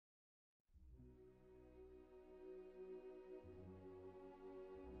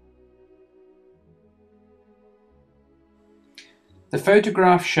The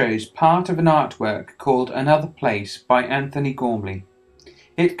photograph shows part of an artwork called Another Place by Anthony Gormley.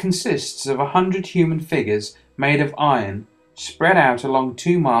 It consists of 100 human figures made of iron spread out along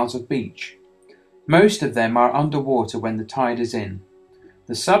 2 miles of beach. Most of them are underwater when the tide is in.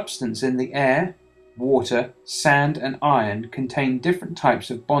 The substance in the air, water, sand and iron contain different types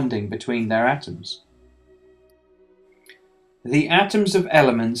of bonding between their atoms. The atoms of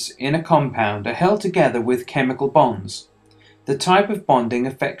elements in a compound are held together with chemical bonds. The type of bonding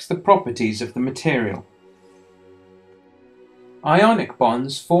affects the properties of the material. Ionic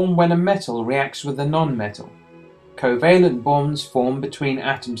bonds form when a metal reacts with a non-metal. Covalent bonds form between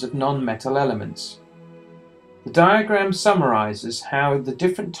atoms of non-metal elements. The diagram summarizes how the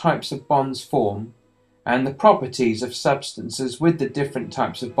different types of bonds form and the properties of substances with the different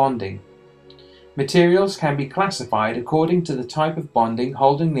types of bonding. Materials can be classified according to the type of bonding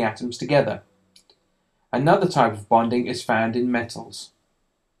holding the atoms together. Another type of bonding is found in metals.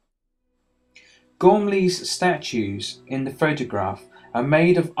 Gormley's statues in the photograph are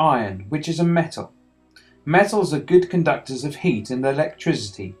made of iron, which is a metal. Metals are good conductors of heat and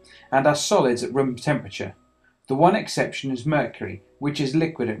electricity and are solids at room temperature. The one exception is mercury, which is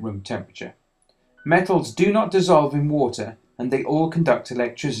liquid at room temperature. Metals do not dissolve in water and they all conduct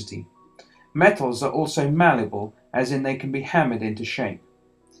electricity. Metals are also malleable, as in they can be hammered into shape.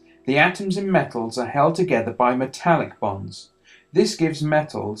 The atoms in metals are held together by metallic bonds. This gives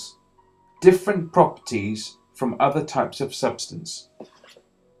metals different properties from other types of substance.